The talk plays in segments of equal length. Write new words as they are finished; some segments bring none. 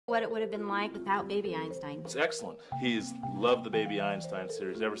what it would have been like without Baby Einstein. It's excellent. He's loved the Baby Einstein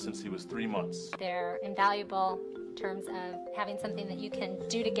series ever since he was 3 months. They're invaluable in terms of having something that you can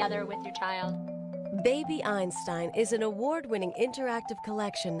do together with your child. Baby Einstein is an award-winning interactive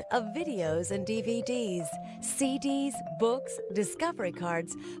collection of videos and DVDs, CDs, books, discovery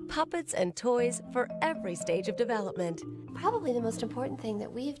cards, puppets, and toys for every stage of development. Probably the most important thing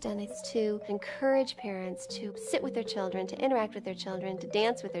that we've done is to encourage parents to sit with their children, to interact with their children, to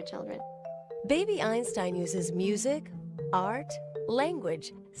dance with their children. Baby Einstein uses music, art,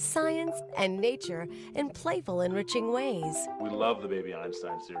 language, science, and nature in playful, enriching ways. We love the Baby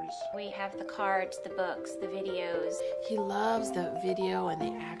Einstein series. We have the cards, the books, the videos. He loves the video and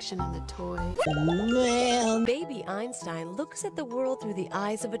the action and the toy. Baby Einstein looks at the world through the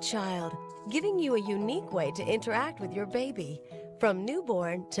eyes of a child, giving you a unique way to interact with your baby, from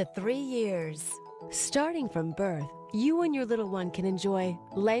newborn to 3 years. Starting from birth, you and your little one can enjoy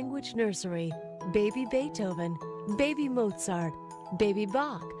language nursery, Baby Beethoven, Baby Mozart, Baby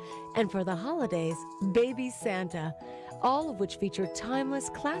Bach, and for the holidays, Baby Santa, all of which feature timeless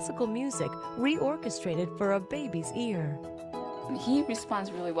classical music reorchestrated for a baby's ear. He responds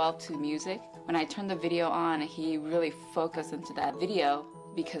really well to music. When I turn the video on, he really focuses into that video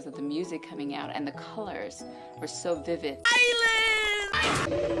because of the music coming out, and the colors were so vivid.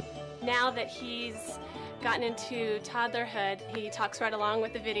 Island! Now that he's gotten into toddlerhood, he talks right along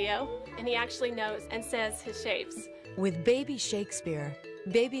with the video, and he actually knows and says his shapes. With Baby Shakespeare,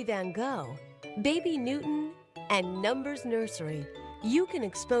 Baby Van Gogh, Baby Newton, and Numbers Nursery, you can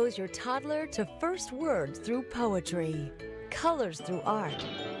expose your toddler to first words through poetry, colors through art,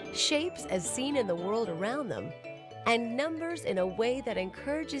 shapes as seen in the world around them, and numbers in a way that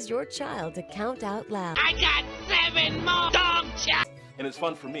encourages your child to count out loud. I got 7 more dog chops! And it's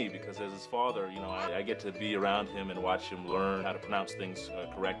fun for me because as his father, you know, I get to be around him and watch him learn how to pronounce things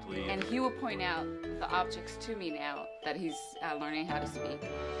correctly. And he will point out the objects to me now that he's learning how to speak.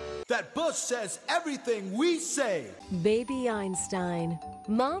 That bus says everything we say. Baby Einstein,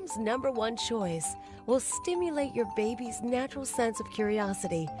 Mom's #1 choice, will stimulate your baby's natural sense of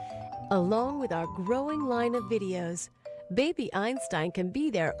curiosity. Along with our growing line of videos, Baby Einstein can be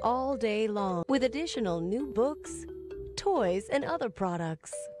there all day long with additional new books, toys, and other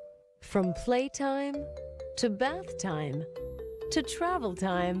products. From playtime to bath time to travel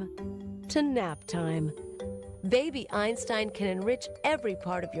time to nap time, Baby Einstein can enrich every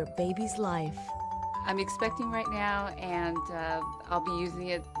part of your baby's life. I'm expecting right now, and I'll be using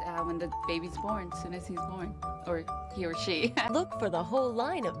it when the baby's born, as soon as he's born, or he or she. Look for the whole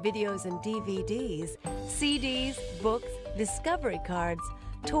line of videos and DVDs, CDs, books, discovery cards,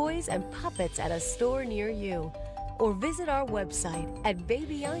 toys, and puppets at a store near you, or visit our website at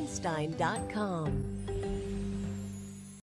babyeinstein.com.